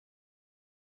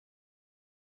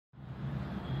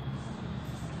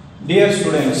Dear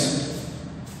students,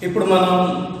 ఇప్పుడు మనం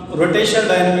rotational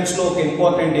డైనమిక్స్లో ఒక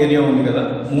ఇంపార్టెంట్ ఏరియా ఉంది కదా,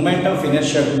 మూమెంట్ ఆఫ్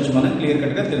ఇనర్షియా గురించి మనం క్లియర్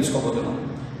కట్గా తెలుసుకోబోతున్నాం.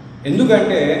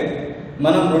 ఎందుకంటే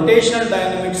మనం rotational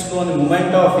డైనమిక్స్లోని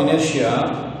moment of inertia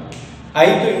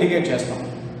ఐతో indicate చేస్తాం.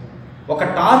 ఒక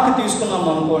టార్క్ తీసుకున్నాం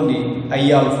అనుకోండి ఐ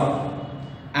ఆల్ఫా,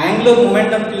 యాంగులర్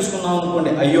మొమెంటం తీసుకున్నాం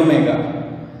అనుకోండి I omega,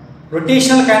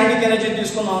 rotational kinetic energy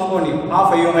తీసుకున్నాం అనుకోండి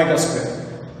half I omega square.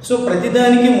 So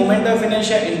ప్రతిదానికి moment of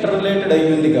inertia inter related అయి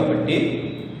ఉంది కాబట్టి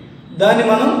దాన్ని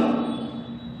మనం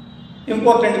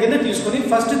ఇంపార్టెంట్ కింద తీసుకొని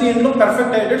ఫస్ట్ దీంట్లో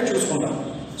పర్ఫెక్ట్ అయ్యేటట్టు చూసుకుంటాం.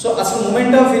 సో అసలు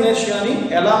మూమెంట్ ఆఫ్ ఇనర్షియాని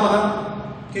ఎలా మనం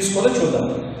తీసుకోవాలో చూద్దాం.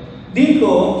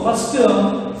 దీంట్లో ఫస్ట్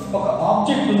ఒక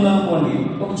ఆబ్జెక్ట్ ఉందనుకోండి,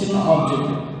 ఒక చిన్న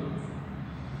ఆబ్జెక్ట్.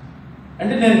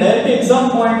 అంటే నేను డైరెక్ట్ ఎగ్జామ్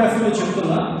పాయింట్ ఆఫ్ వ్యూలో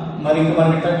చెప్తున్నా, మరి ఇంకా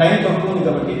మనకి టైం తక్కువ ఉంది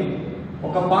కాబట్టి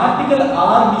ఒక పార్టికల్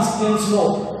ఆర్ డిస్టెన్స్లో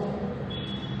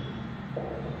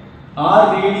ఆర్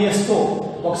రేడియస్తో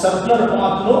ఒక సర్క్యులర్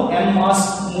పాత్లో ఎం మాస్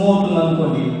మూవ్ అవుతుంది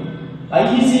అనుకోండి, I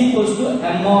is equals to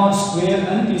mr square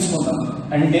అని తీసుకుంటాం.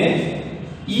 అంటే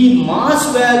ఈ మాస్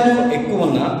వాల్యూ ఎక్కువ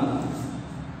ఉన్నా,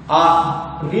 ఆ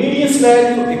రేడియస్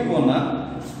వాల్యూ ఎక్కువ ఉన్నా,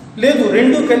 లేదు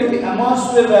రెండు కలిపి mr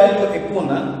స్క్వేర్ వాల్యూ ఎక్కువ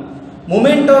ఉన్నా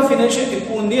మూమెంట్ ఆఫ్ ఇనర్షియా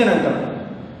ఎక్కువ ఉంది అని అంటాం.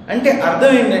 అంటే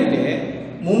అర్థం ఏంటంటే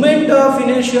మూమెంట్ ఆఫ్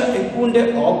ఇనర్షియా ఎక్కువ ఉండే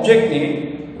ఆబ్జెక్ట్ని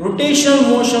రొటేషనల్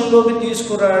మోషన్లోకి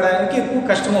తీసుకురావడానికి ఎక్కువ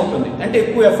కష్టమవుతుంది, అంటే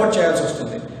ఎక్కువ ఎఫర్ట్ చేయాల్సి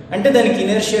వస్తుంది, అంటే దానికి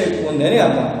ఇనర్షియా ఎక్కువ ఉంది అని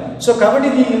అర్థం. సో కాబట్టి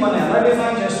దీన్ని మనం ఎలా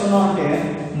డిఫైన్ చేస్తున్నాం అంటే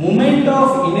మూమెంట్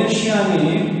ఆఫ్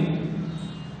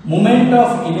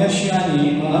ఇనర్షియాని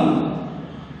మనం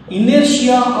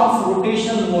ఇనర్షియా ఆఫ్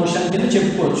రొటేషనల్ మోషన్ కింద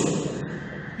చెప్పుకోవచ్చు.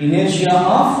 ఇనర్షియా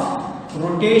ఆఫ్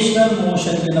రొటేషనల్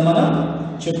మోషన్ కింద మనం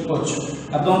చెప్పుకోవచ్చు.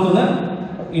 అర్థమవుతుందా?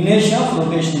 Inertia of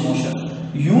rotational motion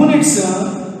units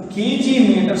KG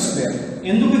metre square.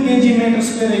 ఎందుకు కేజీ మీటర్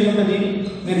స్క్వేర్ అయ్యి ఉంటుంది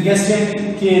మీరు గెస్ చేయండి.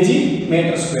 KG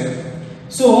metre square.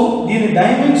 సో దీని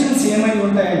డైమెన్షన్స్ ఏమై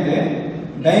ఉంటాయంటే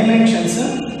dimensions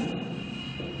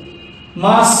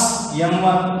mass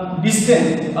m1,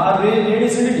 distance are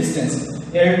radius అంటే distance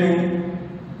L2,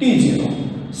 T0.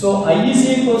 So I is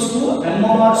equals to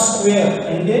mr square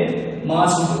అంటే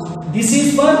mass. This is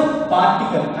for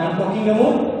particle. I am talking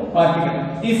about particle.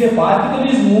 If a particle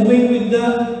is moving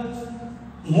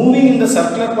in the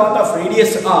circular path of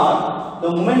radius r, the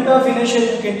moment of inertia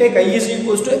you can take I is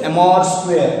equals to mr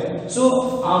square. So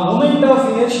a moment of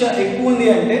inertia ఎక్కువ ఉంది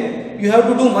అంటే you have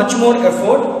to do much more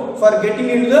effort for getting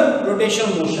into the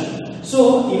rotational motion. So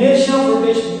inertia of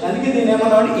rotation, అందుకే దీన్ని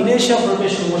ఏమన్నామంటే inertia of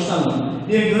rotational motion అన్నాం.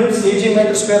 దీని units kg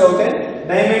metre square అవుతాయి,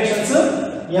 dimensions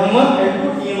m1 L2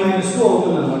 T-2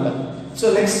 అవుతుంది అన్నమాట. సో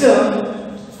నెక్స్ట్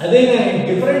అదే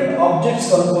different objects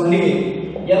అనుకోండి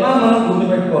ఎలా మనం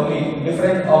గుర్తుపెట్టుకోవాలి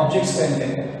డిఫరెంట్ ఆబ్జెక్ట్స్ అంటే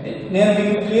నేను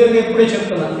మీకు క్లియర్గా ఇప్పుడే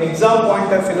చెప్తున్నాను, ఎగ్జామ్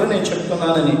పాయింట్ ఆఫ్ వ్యూలో నేను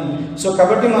చెప్తున్నానని. సో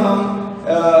కాబట్టి మనం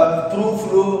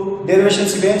ప్రూఫ్లు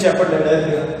డెరివేషన్స్ ఇవేం చెప్పట్లేదు,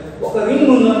 డైరెక్ట్గా ఒక రింగ్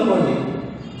ఉందనుకోండి,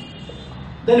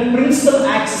 దాని ప్రిన్సిపల్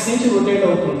యాక్సిస్ నుంచి రొటేట్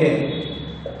అవుతుంటే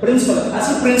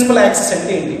ప్రిన్సిపల్ యాక్సిస్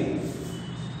అంటే ఏంటి?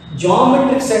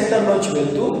 జామెట్రిక్ సెంటర్ నుంచి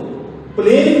వెళ్తూ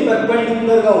ప్లేన్కి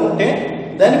పర్పెండిక్యులర్గా ఉంటే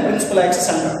దాన్ని ప్రిన్సిపల్ యాక్సిస్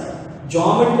అంటారు.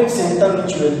 జామెట్రిక్ సెంటర్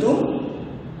నుంచి వెళ్తూ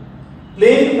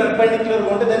ప్లేన్ పర్పెండిక్యులర్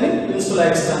ఉంటే దాన్ని ప్రిన్సిపల్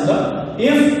యాక్సిస్ అంటారు.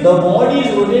 If the body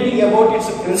is rotating about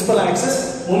it's principal axis,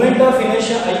 moment of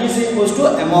inertia I is equals to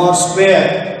mr square.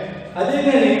 అదే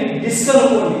కానీ డిస్క్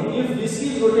అనుకోండి, if disc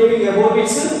is rotating about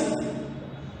it's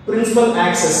principal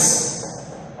axis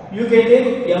you can take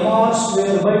mr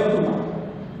square by 2.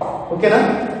 ఓకేనా?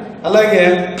 అలాగే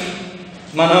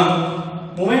మనం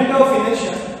moment of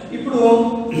inertia ఇప్పుడు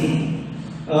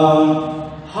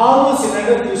hollow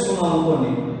cylinder తీసుకున్నాం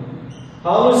అనుకోండి,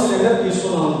 hollow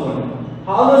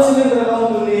cylinder ఎలా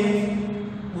ఉంటుంది?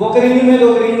 ఒక రింగ్ మీద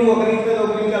ఒక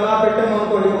రింగ్ అలా పెట్టాము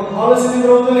అనుకోండి, ఒక హాలో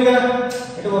సిలిండర్ అవుతుంది కదా.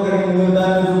 అంటే ఒక రింగ్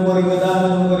దాని మీద ఇంకో రింగ్, దాని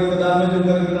మీద ఇంకో రింగ్, దాని మీద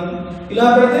ఇంకో రింగ్ ఇలా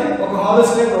పెడితే ఒక హాలో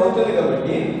సిలిండర్ అవుతుంది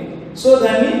కాబట్టి సో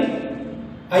దాన్ని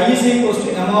I is equals to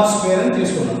mr square అని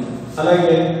తీసుకున్నాం.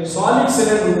 అలాగే సాలిడ్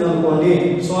సిలిండర్ ఉంది అనుకోండి,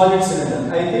 సాలిడ్ సిలిండర్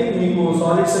అయితే మీకు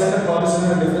solid cylinder solid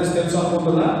cylinder difference తెలుసు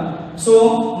అనుకుంటున్నా. సో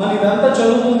మన ఇదంతా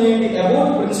చదువుతుంది ఏంటి?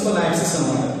 అబౌట్ ప్రిన్సిపల్ యాక్సిస్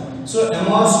అన్నమాట. So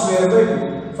mr square by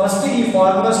 2. First ఈ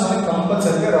ఫార్ములాస్ మనకి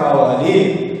కంపల్సరీగా రావాలి.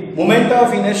 Moment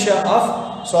of inertia of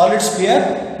solid spear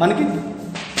మనకి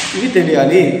ఇవి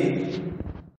తెలియాలి.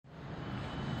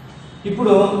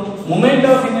 ఇప్పుడు moment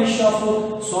of inertia of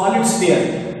solid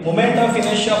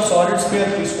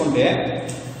spear తీసుకుంటే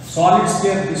సాలిడ్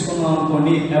స్పియర్ తీసుకున్నాం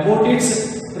అనుకోండి, about it's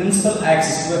principal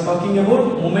axis we are talking about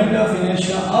moment of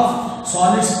inertia of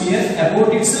solid sphere about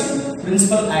its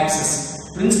principal axis.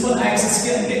 Principal axis కి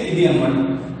అంటే ఇది అన్నమాట.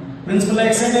 ప్రిన్సిపల్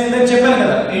యాక్సిస్ అంటే ఏంటో చెప్పాను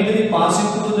కదా, ఏంటిది?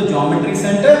 Passing through the geometric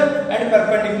centre and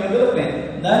perpendicular to the plane.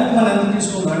 దానికి మనం ఎంత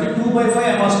తీసుకుంటాం అంటే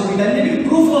 2/5 mr square. వీటన్నిటికీ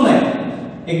ప్రూఫ్లు ఉన్నాయి.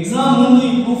 ఎగ్జామ్ ముందు ఈ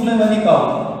ప్రూఫ్లు ఏమన్నీ కావు.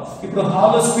 ఇప్పుడు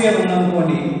హాలో స్క్వేర్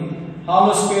ఉందనుకోండి,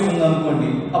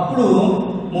 అప్పుడు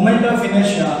మూమెంట్ ఆఫ్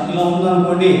ఇనర్షియా ఇలా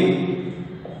ఉందనుకోండి,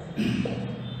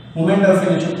 moment of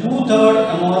inertia 2/3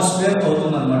 mr square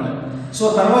అవుతుంది అనమాట. సో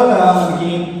తర్వాత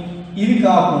మనకి ఇవి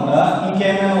కాకుండా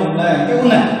ఇంకేమైనా ఉన్నాయంటే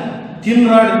ఉన్నాయి. థిన్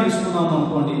రాడ్ తీసుకున్నాం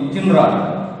అనుకోండి, థిన్ రాడ్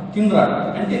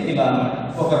అంటే ఇలా అన్నమాట.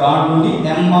 ఒక రాడ్ నుండి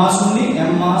m మాస్ ఉంది,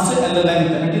 m మాస్ l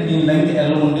లెంగ్త్ అంటే దీని లెంగ్త్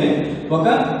l ఉండే ఒక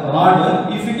rod,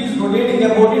 if it is rotating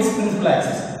about it's principal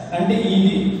axis అంటే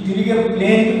ఇది తిరిగే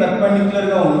ప్లేన్ కి పర్పెండిక్యులర్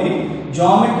గా ఉండి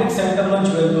జామెట్రిక్ సెంటర్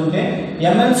నుంచి వెళ్తుంటే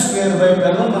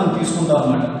ml²/12 మనం తీసుకుంటాం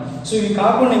అన్నమాట. సో ఇవి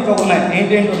కాకుండా ఇంకా ఉన్నాయి,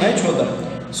 ఏంటేంటి ఉన్నాయి చూద్దాం.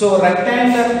 సో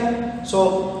రెక్టాంగులర్, సో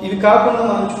ఇవి కాకుండా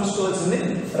మనం చూసుకోవాల్సింది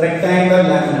రెక్టాంగులర్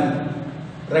లామినా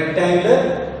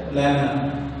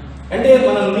అంటే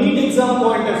మనం నీట్ ఎగ్జామ్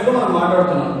పాయింట్ ఆఫ్ లో మనం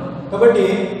మాట్లాడుతున్నాం కాబట్టి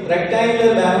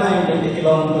రెక్టాంగులర్ లామినా ఏంటంటే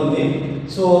ఇలా ఉంటుంది.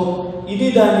 సో ఇది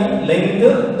దాని లెంగ్త్,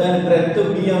 దాని బ్రెడ్త్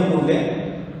b అనుకుంటే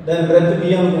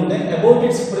about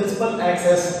it's principal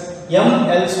axis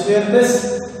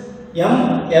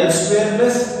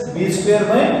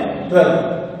ml²+b²/12.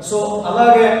 So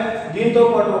అలాగే దీంతో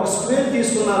పాటు ఒక స్క్వేర్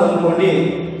తీసుకున్నారు అనుకోండి,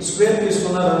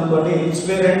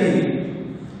 స్క్వేర్ అంటే ఇది.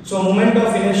 సో మూమెంట్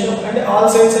ఆఫ్ ఇనర్షియా అంటే ఆల్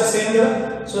సైడ్స్ ఆర్ సేమ్ కదా.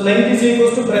 So length is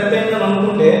equals to breadth అయిందని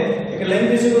అనుకుంటే ఇక్కడ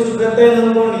length is equals to breadth అయింది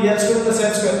అనుకోండి,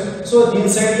 l²+l². సో దీని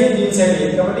సైడ్ ఏ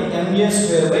కాబట్టి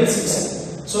ma²/6.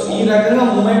 సో ఈ రకంగా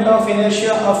moment of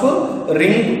inertia of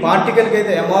ring, particle కి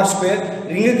అయితే mr²,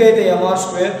 రింగ్ కి అయితే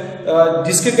mr²,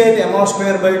 డిస్క్ కి అయితే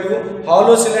mr²/2,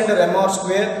 hollow cylinder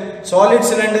mr², solid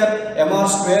cylinder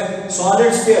mr²,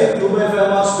 solid spear 2/5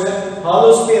 mr², hollow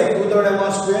spear 2/3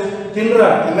 mr², thin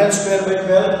rod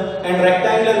ml²/12 and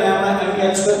rectangular lamina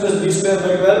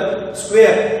ml²+b²/12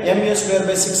 square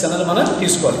ma²/6 అనేది మనం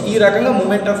తీసుకోవాలి. ఈ రకంగా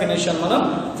మూమెంట్ ఆఫ్ ఇనర్షియా మనం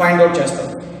ఫైండ్ అవుట్ చేస్తాం.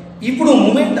 ఇప్పుడు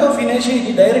మూమెంట్ ఆఫ్ ఇనర్షియా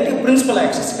ఇది డైరెక్ట్ ప్రిన్సిపల్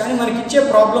యాక్సిస్, కానీ మనకి ఇచ్చే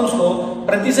ప్రాబ్లమ్స్ లో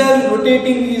ప్రతిసారి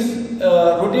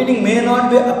rotating may not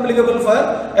be applicable for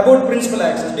about principal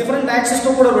axis, different axis తో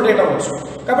కూడా రొటేట్ అవ్వచ్చు.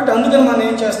 కాబట్టి అందుకని మనం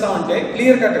ఏం చేస్తామంటే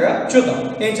క్లియర్ కట్ గా చూద్దాం.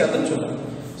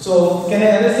 So can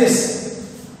I arrest this?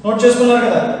 Note చేసుకున్నారు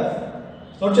కదా.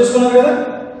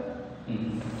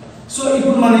 సో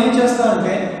ఇప్పుడు మనం ఏం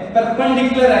చేస్తామంటే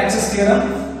perpendicular axis theorem,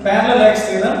 parallel axis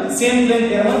theorem, same plane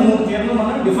theorem అని 3 థియరంలు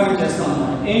మనం డిఫైన్ చేస్తాం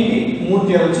అన్నమాట. ఏంటి 3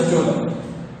 థియరమ్స్ చూద్దాం.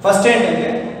 ఫస్ట్ ఏంటంటే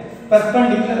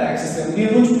పర్పెండిక్యులర్ యాక్సిస్ థియరం, దీని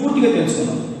గురించి పూర్తిగా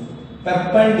తెలుసుకుందాం.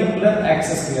 పర్పెండిక్యులర్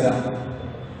యాక్సిస్ థియరం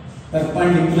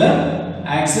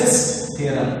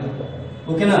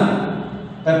ఓకేనా.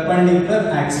 పర్పెండిక్యులర్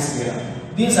యాక్సిస్ థియరం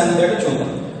దీని సంగతి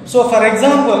చూద్దాం. So for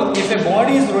example if a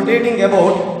body is rotating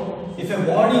about,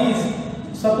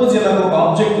 suppose ఇలా ఒక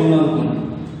ఆబ్జెక్ట్ ఉందనుకోండి,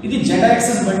 ఇది జెడ్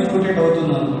యాక్సిస్ బట్టి రొటేట్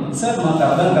అవుతుంది అనుకోండి. సార్ మాకు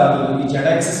అర్థం కాదు ఈ జెడ్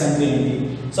యాక్సిస్ అంటే ఏంటి.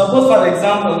 సపోజ్ ఫర్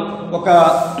ఎగ్జాంపుల్ ఒక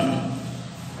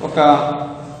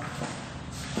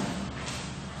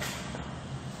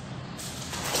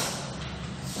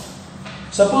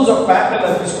పేపర్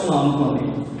తీసుకున్నాం అనుకోండి,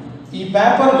 ఈ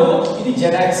పేపర్ లో ఇది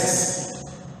జెడ్ యాక్సిస్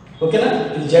ఓకేనా,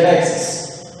 ఇది జెడ్ యాక్సిస్,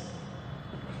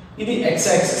 ఇది ఎక్స్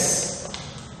యాక్సిస్,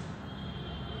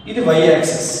 ఇది వై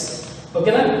యాక్సిస్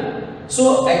ఓకేనా. So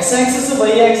X axis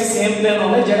why axis same plane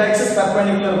ఉన్నాయి, జెడ్ యాక్సిస్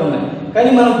పర్పెండిక్యులర్ గా ఉన్నాయి, కానీ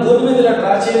మనం బోర్డు మీద ఇలా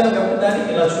డ్రా చేయడానికి కాబట్టి దాన్ని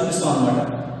ఇలా చూపిస్తాం అన్నమాట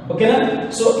ఓకేనా.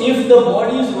 So if the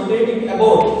body is rotating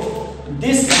about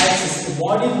this axis,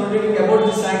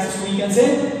 we can say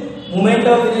moment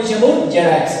of inertia about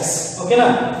Z axis ఓకేనా.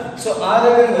 సో ఆ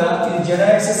రకంగా ఇది జెడ్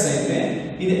యాక్సిస్ అయితే,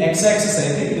 ఇది ఎక్స్ యాక్సిస్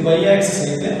అయితే, ఇది వై యాక్సిస్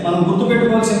అయితే మనం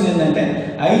గుర్తుపెట్టుకోవాల్సింది ఏంటంటే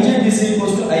IZ =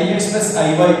 IX +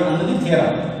 IY అన్నది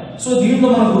థియరం. సో దీంట్లో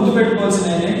మనం గుర్తుపెట్టుకోవాల్సింది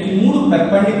ఏంటంటే ఈ 3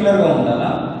 పర్పెండిక్యులర్ గా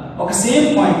ఉండాలా, ఒక సేమ్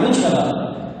పాయింట్ నుంచి వెళ్ళాలి.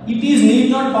 It is need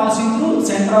not passing through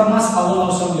centre of mass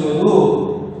అవసరం లేదు.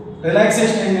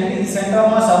 రిలాక్సేషన్ ఏంటంటే ఇది సెంటర్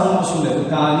ఆఫ్ మాస్ అవసరం లేదు,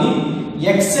 కానీ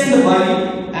X and why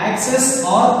axis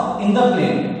are in the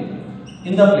plane.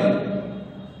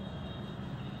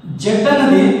 Z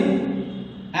అన్నది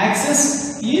axis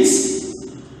is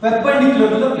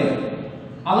perpendicular to the plane.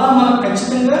 అలా మనం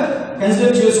ఖచ్చితంగా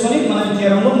కన్సిడర్ చేసుకొని మనం ఈ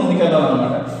థియరంలో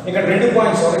ముందుకెళ్ళాలన్నమాట. ఇక్కడ 2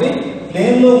 పాయింట్స్, ఒకటి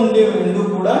ప్లేన్ లో ఉండే 2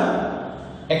 కూడా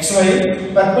XY,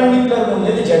 పర్పెండిక్యులర్ గా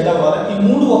ఉండేది జెడ్ అవ్వాలి. ఈ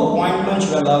 3 ఒక పాయింట్ నుంచి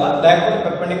వెళ్ళాలా, లేకపోతే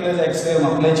పర్పెండిక్యులర్ XY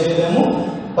అప్లై చేయలేము.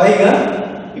 పైగా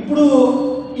ఇప్పుడు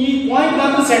ఈ పాయింట్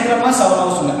మాత్రం సెంటర్ ఆఫ్ మాస్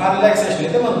అవసరం లేదు, ఆ రిలాక్సేషన్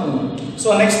అయితే మనకు. సో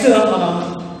నెక్స్ట్ మనం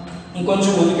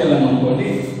ఇంకొంచెం ముందుకెళ్ళాము అనుకోండి,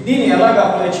 దీన్ని ఎలాగ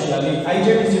అప్లై చేయాలి, IZ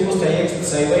 = IX +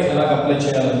 IY ఎలాగ అప్లై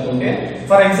చేయాలనుకుంటే,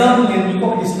 ఫర్ ఎగ్జాంపుల్ నేను మీకు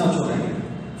ఒకటి ఇస్తున్నాను చూడండి.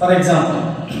 ఫర్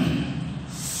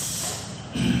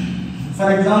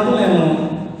ఎగ్జాంపుల్ నేను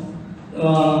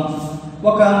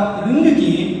ఒక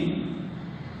రింగ్కి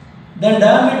దాని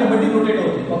డయామీటర్ బట్టి రొటేట్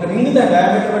అవుతుంది. ఒక రింగ్ దాని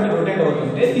డయామీటర్ బట్టి రొటేట్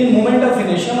అవుతుంటే దీని మూమెంట్ ఆఫ్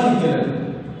ఇనర్షియా మనకి తెలియదు.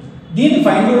 దీన్ని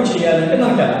ఫైండ్ అవుట్ చేయాలంటే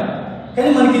మనకి ఎలా, కానీ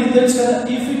మనకి ఇది తెలుసు కదా,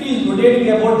 if it is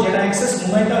rotating about z axis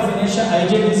moment of inertia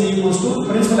Iz is equals to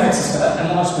principal axis కదా,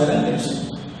 mr² అని తెలుసు.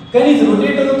 కానీ ఇది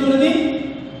రొటేట్ అవుతున్నది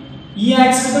ఈ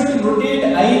యాక్సిస్ బట్టి రొటేట్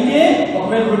అయితే,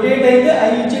 ఒకవేళ రొటేట్ అయితే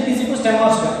Iz is equals to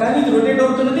mr², కానీ ఇది రొటేట్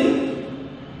అవుతున్నది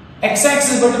x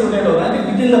యాక్సిస్ బట్టి రొటేట్ అవుతుంది, అంటే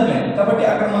విత్ ఇన్ ద ప్లేన్. కాబట్టి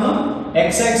అక్కడ మనం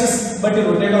x యాక్సిస్ బట్టి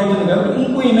రొటేట్ అవుతుంది కాబట్టి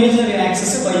ఇంకో ఇమేజినరీ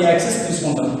యాక్సిస్ y యాక్సిస్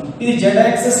తీసుకుంటాం. ఇది z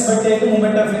యాక్సిస్ బట్టి అయితే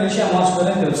మూమెంట్ ఆఫ్ ఇనర్షియా mr²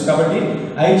 అని తెలుసు. కాబట్టి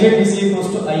Iz is equals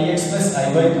to Ix plus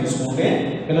Iy తీసుకుంటే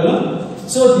పిల్లలు,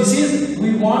 so this is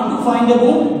we want to find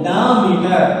about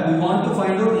diameter, we want to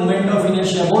find out moment of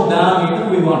inertia about diameter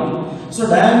we want. So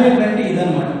diameter అంటే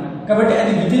ఇదన్నమాట. కాబట్టి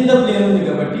అది with in the plane ఉంది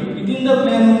కాబట్టి with in the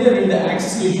plane నుండి రెండు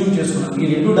axis assume చేసుకున్నాం.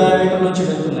 ఈ రెండు డయామీటర్ నుంచి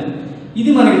వెళ్తున్నాయి.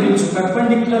 ఇది మనకి తెలుసు.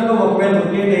 పర్పెండిక్యులర్ గా ఒకవేళ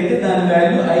రొటేట్ అయితే దాని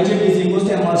value Iz is equals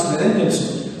to mr² అని తెలుసు.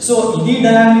 సో ఇది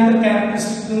డయామీటర్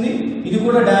క్యారెక్టరిస్టిక్ ఉంది, ఇది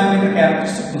కూడా డయామీటర్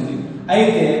క్యారెక్టరిస్టిక్ ఉంది.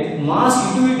 అయితే మాస్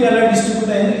ఇటు ఇటు ఎలా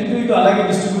డిస్ట్రిబ్యూట్ అయింది, ఇటు ఇటు అలాగే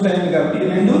డిస్ట్రిబ్యూట్ అయింది కాబట్టి ఈ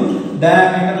రెండు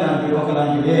డయామీటర్ లాంటివి,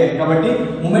 ఒకలాంటివే. కాబట్టి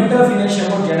moment of inertia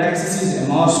about z axis is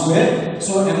mr².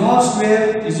 So mr²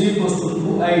 is equals to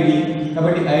 2Id.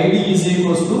 కాబట్టి Id is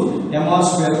equals to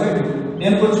mr²/2.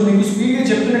 నేను కొంచెం మీకు స్పీడ్ గా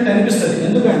చెప్తున్నట్టు అనిపిస్తుంది,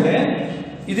 ఎందుకంటే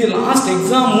ఇది లాస్ట్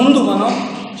ఎగ్జామ్ ముందు మనం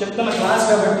చెప్తున్న క్లాస్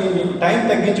కాబట్టి మీకు టైం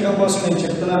తగ్గించడం కోసం నేను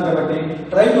చెప్తున్నాను. కాబట్టి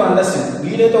ట్రై టు అండర్స్టాండ్.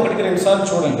 వీలైతే 1-2 సార్లు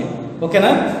చూడండి,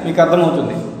 ఓకేనా, మీకు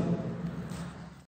అర్థమవుతుంది.